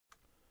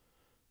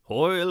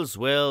All's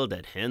well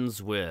that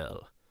ends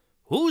well.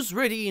 Who's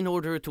ready in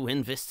order to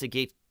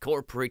investigate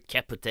corporate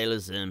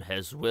capitalism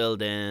as well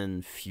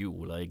then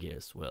fuel, I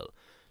guess. Well,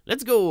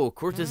 let's go,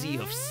 courtesy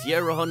of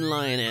Sierra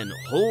Online, and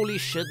holy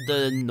shit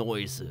the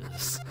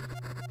noises.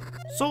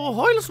 So,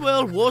 All's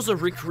Well was a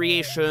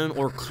recreation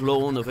or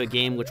clone of a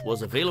game which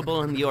was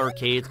available in the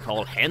arcade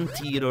called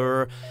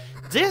Anteater.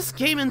 This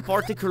game in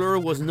particular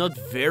was not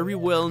very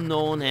well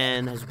known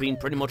and has been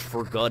pretty much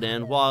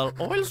forgotten, while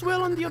All's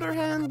Well on the other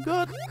hand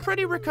got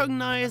pretty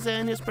recognized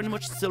and is pretty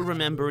much still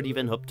remembered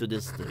even up to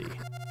this day.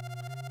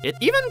 It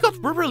even got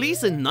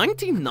re-released in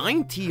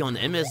 1990 on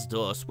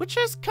MS-DOS, which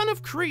is kind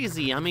of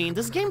crazy. I mean,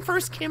 this game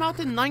first came out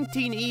in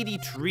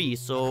 1983,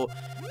 so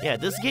yeah,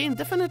 this game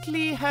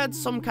definitely had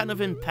some kind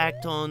of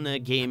impact on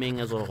gaming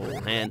as a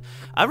whole. And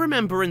I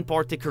remember in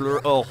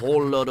particular a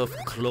whole lot of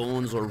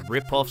clones or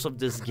rip-offs of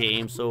this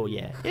game, so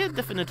yeah, it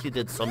definitely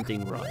did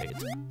something right.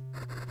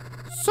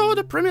 So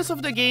the premise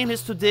of the game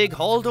is to dig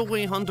all the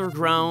way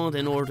underground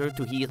in order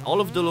to heat all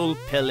of the little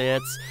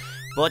pellets.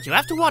 But you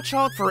have to watch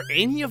out for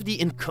any of the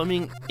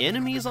incoming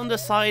enemies on the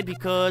side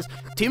because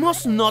they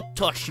must not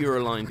touch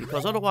your line,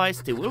 because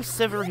otherwise they will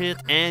sever it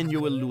and you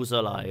will lose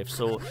a life.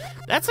 So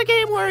that's a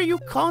game where you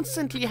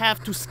constantly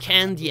have to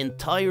scan the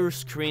entire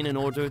screen in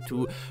order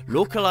to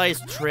localize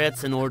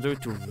threats, in order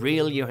to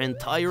reel your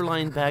entire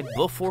line back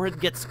before it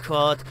gets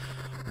caught.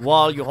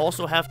 While you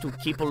also have to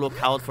keep a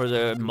lookout for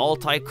the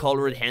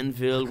multicolored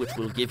anvil, which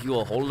will give you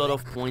a whole lot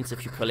of points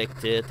if you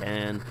collect it.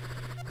 And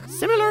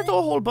similar to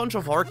a whole bunch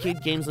of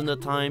arcade games in the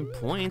time,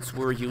 points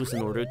were used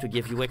in order to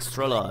give you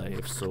extra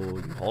life, so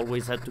you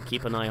always had to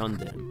keep an eye on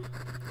them.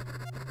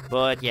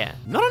 But yeah,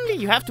 not only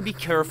you have to be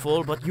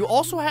careful, but you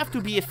also have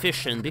to be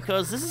efficient,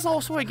 because this is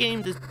also a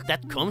game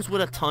that comes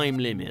with a time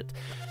limit.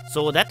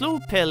 So that little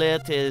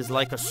pellet is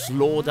like a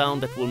slowdown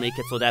that will make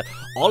it so that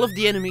all of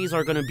the enemies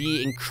are going to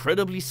be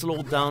incredibly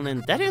slowed down,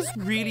 and that is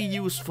really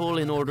useful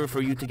in order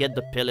for you to get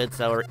the pellets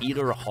that are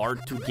either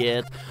hard to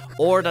get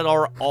or that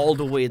are all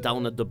the way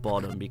down at the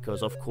bottom,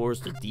 because of course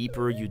the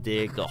deeper you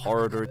dig, the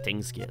harder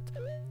things get.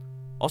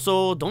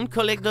 Also, don't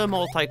collect the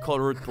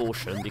multicolored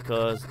potion,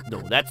 because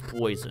no, that's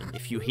poison.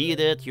 If you heat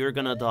it, you're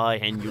gonna die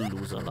and you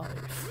lose a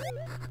life.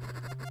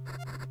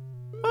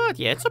 But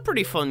yeah, it's a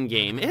pretty fun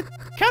game. It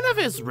kind of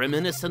is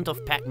reminiscent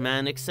of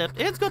Pac-Man, except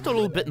it's got a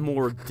little bit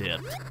more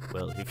depth.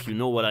 Well, if you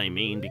know what I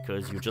mean,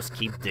 because you just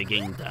keep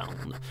digging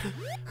down.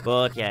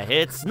 But yeah,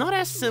 it's not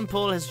as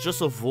simple as just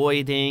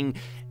avoiding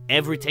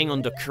everything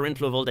on the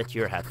current level that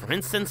you're at. For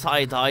instance,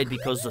 I died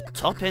because the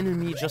top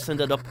enemy just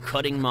ended up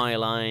cutting my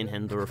line,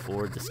 and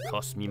therefore this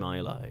cost me my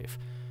life.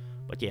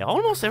 But yeah,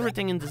 almost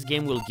everything in this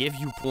game will give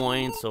you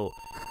points, so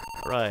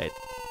alright.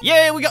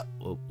 Yeah, we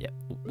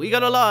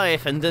got a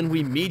life, and then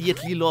we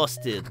immediately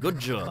lost it. Good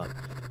job.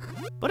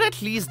 But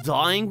at least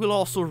dying will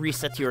also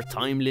reset your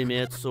time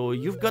limit, so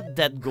you've got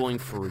that going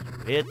for you.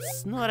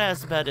 It's not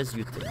as bad as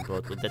you think,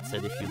 but with that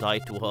said, if you die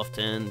too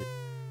often,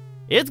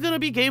 it's gonna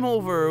be game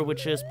over,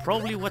 which is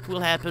probably what will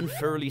happen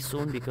fairly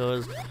soon,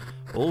 because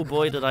oh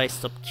boy did I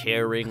stop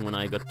caring when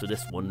I got to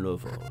this one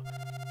level.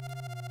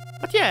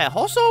 But yeah,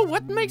 also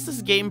what makes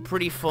this game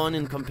pretty fun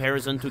in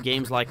comparison to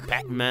games like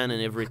Pac-Man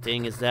and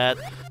everything is that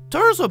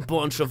there's a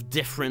bunch of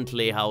different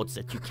layouts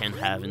that you can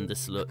have in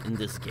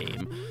this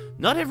game.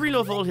 Not every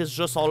level is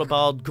just all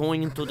about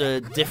going into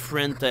the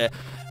different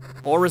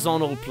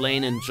horizontal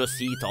plane and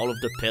just eat all of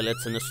the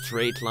pellets in a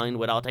straight line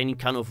without any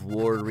kind of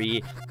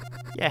worry.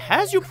 Yeah,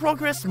 as you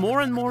progress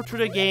more and more through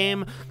the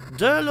game,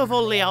 the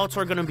level layouts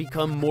are gonna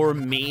become more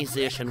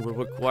maze-ish and will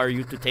require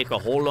you to take a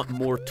whole lot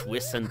more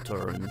twists and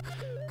turns.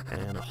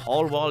 And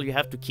all while you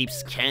have to keep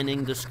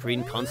scanning the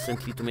screen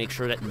constantly to make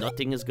sure that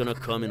nothing is gonna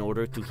come in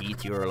order to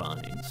heat your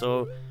line.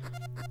 So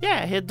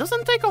yeah, it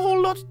doesn't take a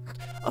whole lot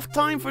of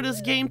time for this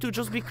game to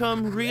just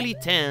become really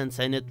tense,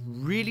 and it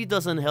really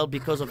doesn't help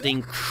because of the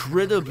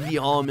incredibly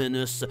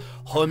ominous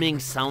humming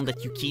sound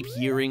that you keep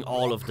hearing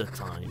all of the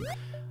time.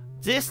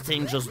 This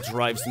thing just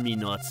drives me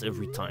nuts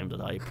every time that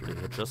I play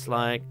it. Just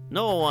like,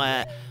 no,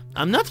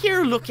 I'm not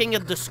here looking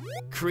at the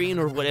screen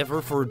or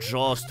whatever for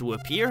jaws to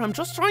appear. I'm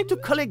just trying to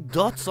collect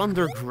dots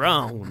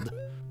underground.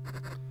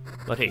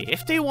 But hey,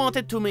 if they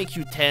wanted to make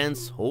you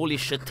tense, holy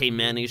shit, they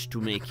managed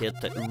to make it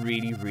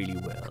really, really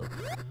well.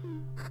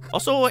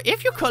 Also,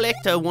 if you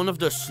collect one of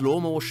the slow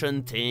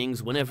motion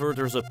things whenever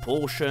there's a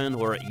potion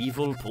or an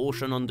evil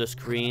potion on the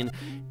screen,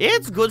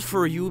 it's good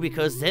for you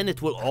because then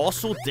it will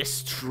also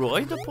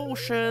destroy the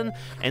potion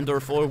and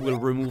therefore will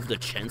remove the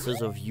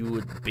chances of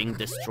you being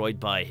destroyed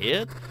by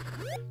it.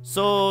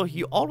 So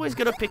you always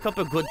gotta pick up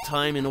a good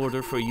time in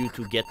order for you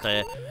to get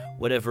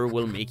whatever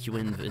will make you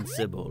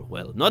invincible.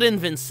 Well, not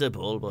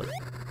invincible, but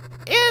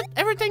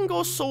everything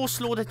goes so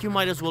slow that you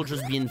might as well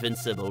just be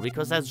invincible,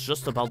 because that's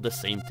just about the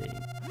same thing.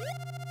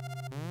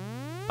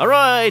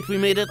 Alright, we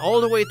made it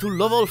all the way to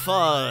level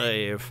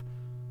 5.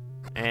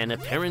 And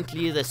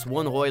apparently this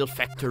one oil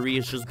factory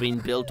is just being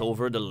built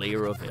over the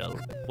layer of hell.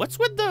 What's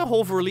with the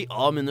overly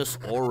ominous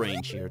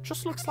orange here? It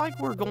just looks like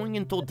we're going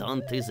into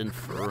Dante's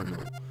Inferno.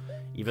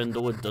 even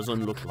though it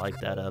doesn't look like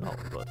that at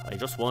all, but I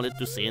just wanted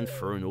to say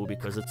Inferno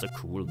because it's a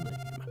cool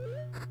name.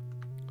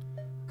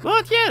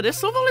 But yeah,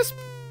 this level is...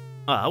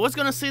 I was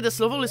gonna say this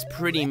level is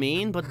pretty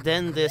mean, but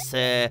then this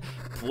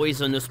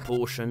poisonous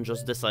potion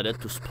just decided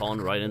to spawn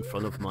right in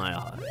front of my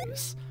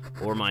eyes.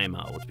 Or my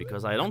mouth,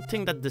 because I don't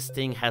think that this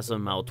thing has a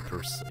mouth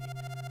per se.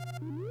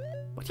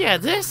 But yeah,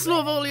 this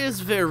level is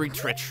very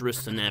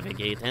treacherous to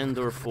navigate, and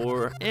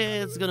therefore,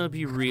 it's gonna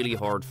be really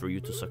hard for you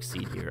to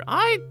succeed here.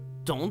 I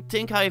don't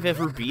think I've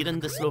ever beaten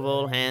this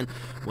level, and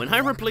when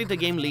I replayed the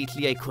game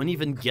lately, I couldn't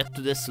even get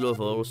to this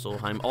level, so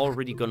I'm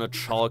already gonna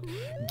chalk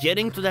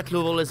getting to that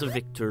level as a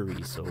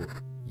victory, so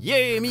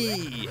yay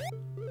me!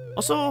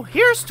 Also,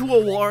 here's 2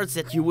 awards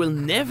that you will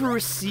never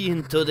see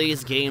in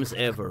today's games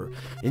ever.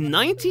 In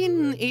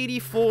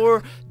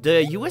 1984,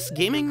 the US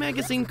gaming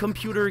magazine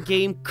computer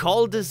game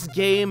called this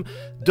game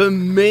the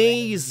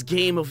Maze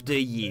Game of the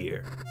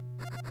Year.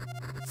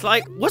 It's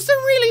like, was there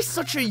really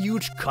such a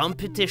huge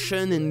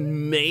competition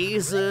in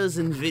mazes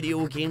in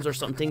video games or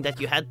something that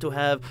you had to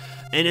have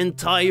an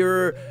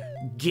entire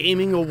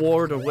gaming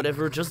award or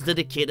whatever just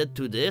dedicated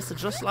to this?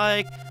 It's just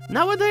like,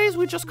 nowadays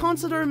we just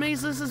consider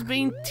mazes as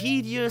being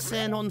tedious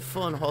and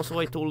unfun. Also,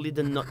 I totally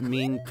did not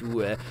mean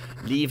to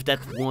leave that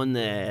one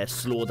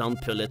slowdown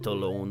pellet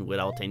alone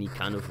without any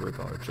kind of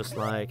regard. Just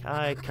like,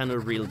 I kind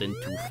of reeled in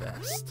too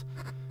fast.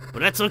 But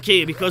that's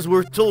okay, because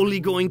we're totally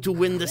going to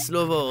win this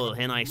level,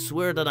 and I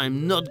swear that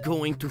I'm not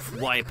going to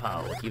wipe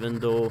out, even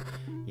though,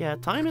 yeah,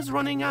 time is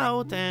running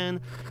out,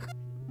 and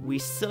we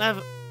still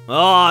have...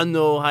 Oh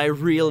no, I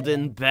reeled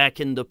in back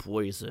in the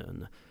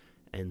poison,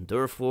 and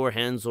therefore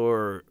ends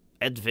our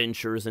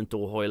adventures into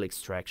oil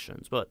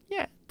extractions. But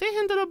yeah, they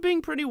ended up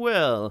being pretty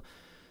well.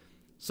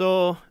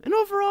 So, and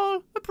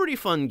overall, a pretty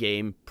fun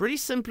game. Pretty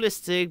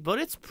simplistic, but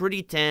it's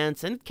pretty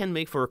tense, and it can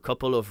make for a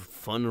couple of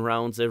fun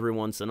rounds every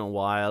once in a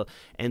while.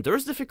 And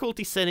there's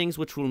difficulty settings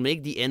which will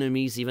make the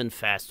enemies even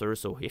faster,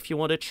 so if you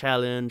want a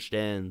challenge,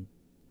 then,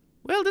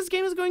 well, this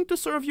game is going to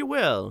serve you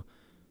well.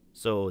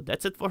 So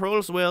that's it for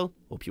All's Well.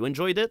 Hope you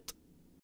enjoyed it.